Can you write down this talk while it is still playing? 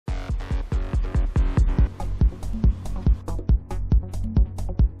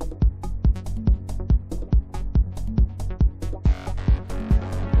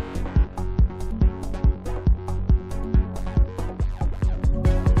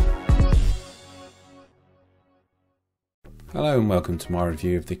Hello and welcome to my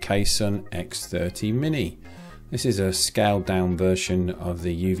review of the KSUN X-30 Mini. This is a scaled down version of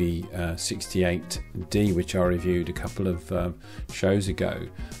the UV68D, which I reviewed a couple of shows ago,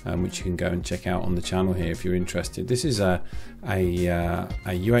 which you can go and check out on the channel here if you're interested. This is a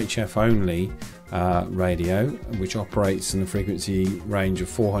UHF only radio which operates in the frequency range of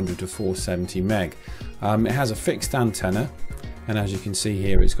 400 to 470 meg. It has a fixed antenna, and as you can see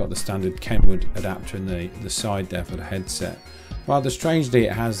here, it's got the standard Kenwood adapter in the side there for the headset. Rather strangely,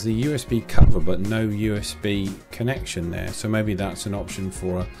 it has the USB cover but no USB connection there, so maybe that's an option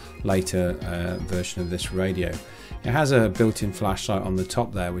for a later version of this radio. It has a built-in flashlight on the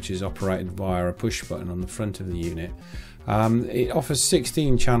top there, which is operated via a push button on the front of the unit. It offers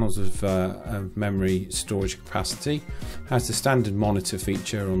 16 channels of memory storage capacity, has the standard monitor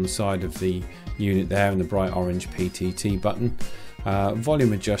feature on the side of the unit there and the bright orange PTT button,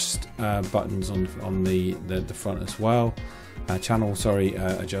 volume adjust buttons on the front as well, channel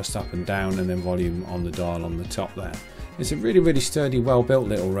adjust up and down, and then volume on the dial on the top there. It's a really sturdy, well built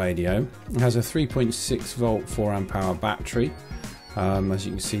little radio. It has a 3.6 volt 4 amp hour battery. As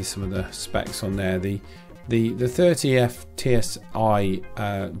you can see some of the specs on there, the 30F TSI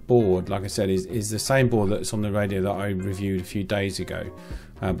board, like I said, is the same board that's on the radio that I reviewed a few days ago,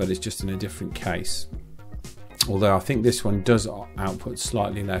 but it's just in a different case. Although I think this one does output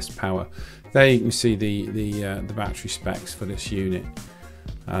slightly less power. There you can see the battery specs for this unit,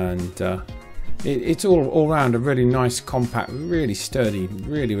 and it's all around a really nice, compact, really sturdy,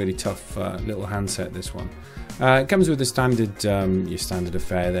 really tough little handset. This one. It comes with the standard, your standard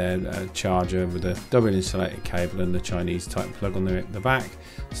affair there, charger with a double insulated cable and the Chinese type plug on the back,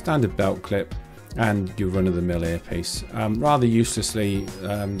 standard belt clip, and your run-of-the-mill earpiece. Rather uselessly,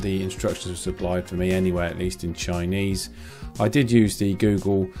 the instructions were supplied for me anyway, at least in Chinese. I did use the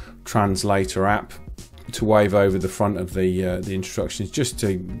Google Translator app to wave over the front of the instructions, just to,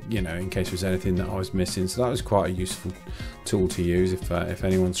 in case there's anything that I was missing. So that was quite a useful tool to use if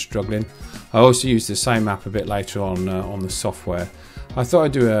anyone's struggling. I also used the same app a bit later on the software. I thought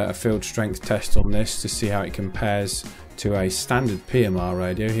I'd do a field strength test on this to see how it compares to a standard PMR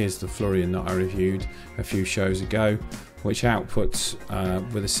radio. Here's the Florian that I reviewed a few shows ago, which outputs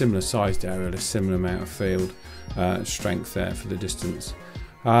with a similar sized area a similar amount of field strength there for the distance.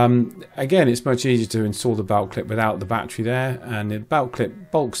 Again, it's much easier to install the belt clip without the battery there, and the belt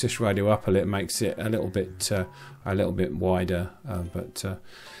clip bulks this radio up a little, makes it a little bit wider.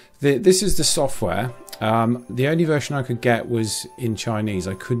 This is the software. The only version I could get was in Chinese.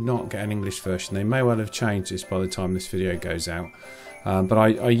 I could not get an English version. They may well have changed this by the time this video goes out. But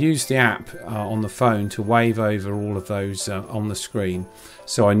I used the app on the phone to wave over all of those on the screen,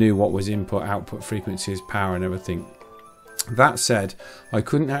 so I knew what was input, output frequencies, power and everything. That said, I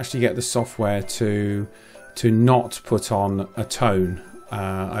couldn't actually get the software to not put on a tone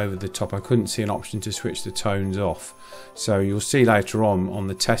over the top. I couldn't see an option to switch the tones off. So you'll see later on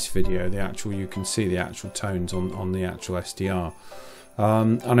the test video, you can see the actual tones on the actual SDR.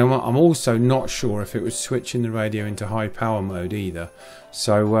 And I'm also not sure if it was switching the radio into high power mode either.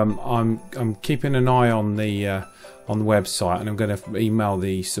 So I'm keeping an eye on the website, and I'm going to email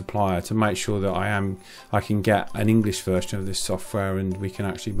the supplier to make sure that I can get an English version of this software, and we can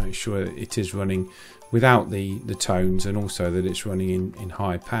actually make sure that it is running without the tones, and also that it's running in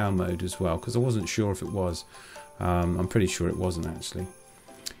high power mode as well, because I wasn't sure if it was. I'm pretty sure it wasn't actually,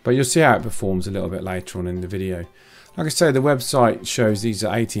 but you'll see how it performs a little bit later on in the video. Like I say, the website shows these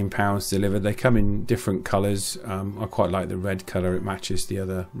are £18 delivered. They come in different colours. I quite like the red colour. It matches the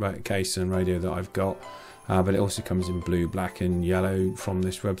other KSUN radio that I've got. But it also comes in blue, black and yellow from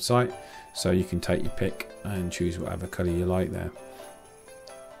this website. So you can take your pick and choose whatever colour you like there.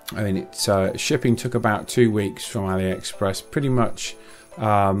 I mean, shipping took about 2 weeks from AliExpress. Pretty much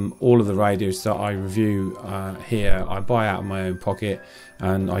all of the radios that I review here, I buy out of my own pocket,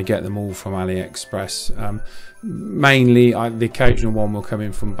 and I get them all from AliExpress. Mainly, the occasional one will come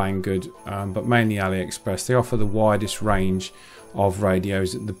in from Banggood, but mainly AliExpress. They offer the widest range of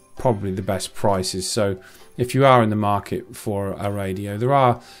radios at probably the best prices. So if you are in the market for a radio,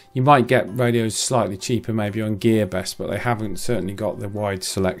 you might get radios slightly cheaper maybe on GearBest, but they haven't certainly got the wide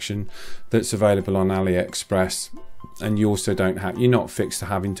selection that's available on AliExpress. And you also you're not fixed to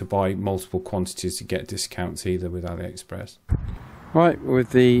having to buy multiple quantities to get discounts either with AliExpress. Right,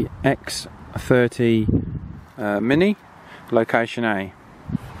 with the X-30 Mini, location A.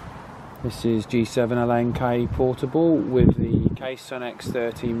 This is G7LNK portable with the KSUN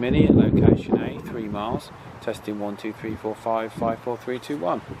X-30 Mini at location A, 3 miles. Testing 1, 2, 3, 4, 5, 5, 4, 3, 2,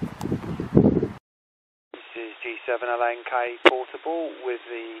 1. This is G7 G7LNK portable with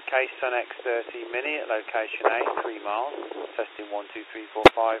the KSUN X-30 Mini at location 8, 3 miles, testing 1, 2, 3, 4,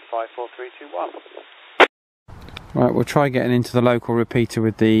 5, 5, 4, 3, 2, 1. Right, we'll try getting into the local repeater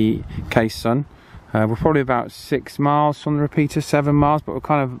with the KSUN. We're probably about 6 miles from the repeater, 7 miles, but we're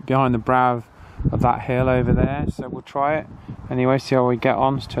kind of behind the brow of that hill over there, so we'll try it. Anyway, see how we get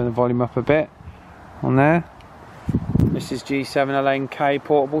on. Let's turn the volume up a bit on there. This is G7LNK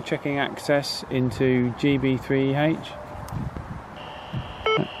portable, checking access into GB3H.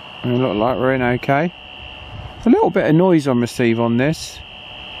 And it looks like we're in okay. There's a little bit of noise on receive on this.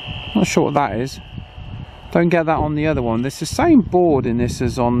 Not sure what that is. Don't get that on the other one. There's the same board in this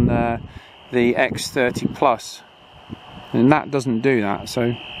as on the X30 Plus, and that doesn't do that.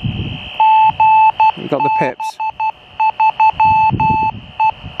 So we've got the pips.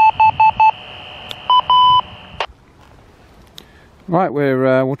 Right,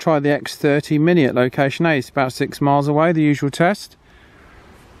 we'll try the X30 Mini at location A. It's about 6 miles away, the usual test.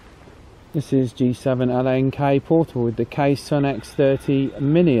 This is G7LNK portable with the KSUN X-30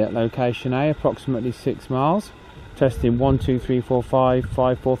 Mini at location A, approximately 6 miles. Testing 1, 2, 3, 4, 5,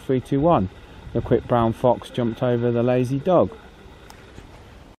 5, 4, 3, 2, 1. The quick brown fox jumped over the lazy dog.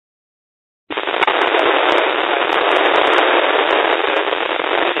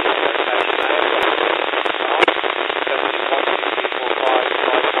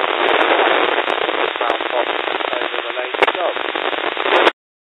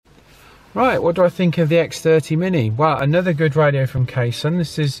 Right, what do I think of the X30 Mini? Well, another good radio from KSUN.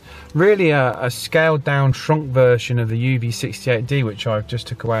 This is really a scaled down, shrunk version of the UB68D, which I just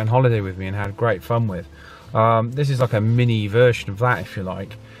took away on holiday with me and had great fun with. This is like a mini version of that, if you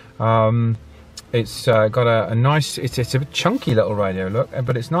like. It's got a nice, it's a chunky little radio, look,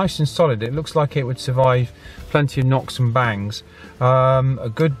 but it's nice and solid. It looks like it would survive plenty of knocks and bangs.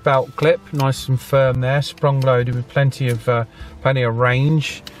 A good belt clip, nice and firm there, sprung loaded with plenty of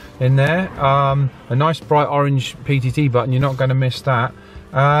range in there. A nice bright orange PTT button, you're not going to miss that.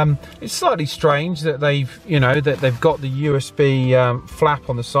 It's slightly strange that they've got the USB flap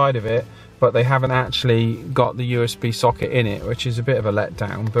on the side of it, but they haven't actually got the USB socket in it, which is a bit of a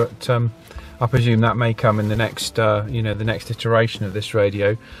letdown. But I presume that may come in the next, the next iteration of this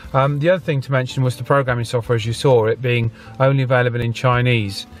radio. The other thing to mention was the programming software, as you saw, it being only available in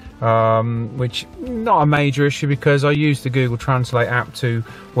Chinese. Which not a major issue, because I used the Google Translate app to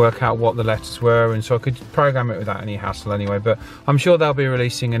work out what the letters were, and so I could program it without any hassle anyway. But I'm sure they'll be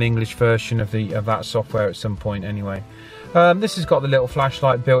releasing an English version of that software at some point anyway. This has got the little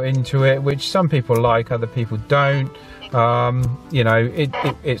flashlight built into it, which some people like, other people don't.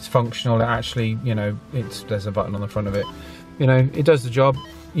 It's functional. It actually, there's a button on the front of it. It does the job.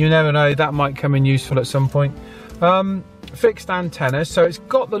 You never know, that might come in useful at some point. Fixed antenna, so it's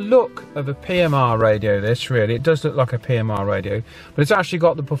got the look of a PMR radio. This really, it does look like a PMR radio, but it's actually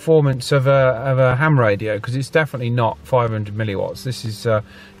got the performance of a ham radio, because it's definitely not 500 milliwatts. This is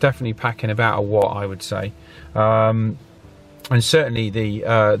definitely packing about a watt, I would say. And certainly the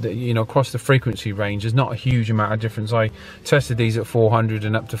across the frequency range, there's not a huge amount of difference. I tested these at 400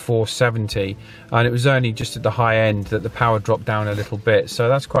 and up to 470, and it was only just at the high end that the power dropped down a little bit, so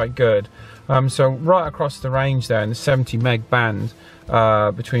that's quite good. So right across the range there in the 70 meg band,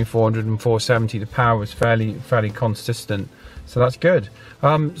 between 400 and 470, the power was fairly consistent, so that's good.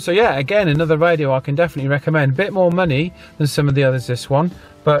 So yeah, again, another radio I can definitely recommend. A bit more money than some of the others, this one,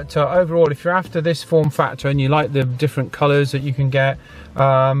 but overall, if you're after this form factor and you like the different colours that you can get,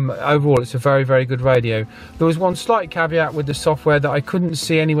 overall it's a very, very good radio. There was one slight caveat with the software that I couldn't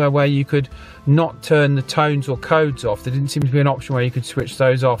see anywhere where you could not turn the tones or codes off. There didn't seem to be an option where you could switch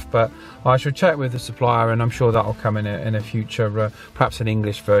those off, but I shall check with the supplier, and I'm sure that will come in a future, perhaps an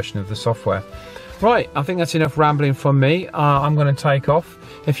English version of the software. Right, I think that's enough rambling from me. I'm going to take off.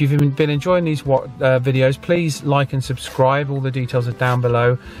 If you've been enjoying these videos, please like and subscribe. All the details are down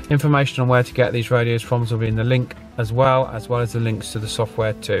below. Information on where to get these radios from will be in the link, as well as the links to the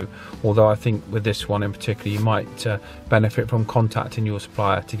software too. Although I think with this one in particular, you might benefit from contacting your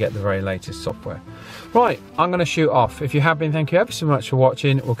supplier to get the very latest software. Right, I'm going to shoot off. If you have been, thank you ever so much for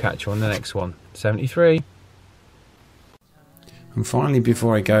watching. We'll catch you on the next one. 73. And finally,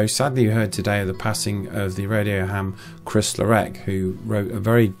 before I go, sadly you heard today of the passing of the radio ham Chris Larek, who wrote a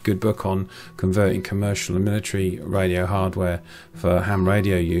very good book on converting commercial and military radio hardware for ham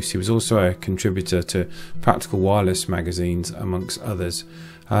radio use. He was also a contributor to Practical Wireless magazines, amongst others.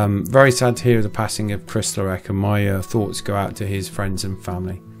 Very sad to hear of the passing of Chris Larek, and my thoughts go out to his friends and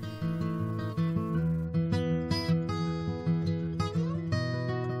family.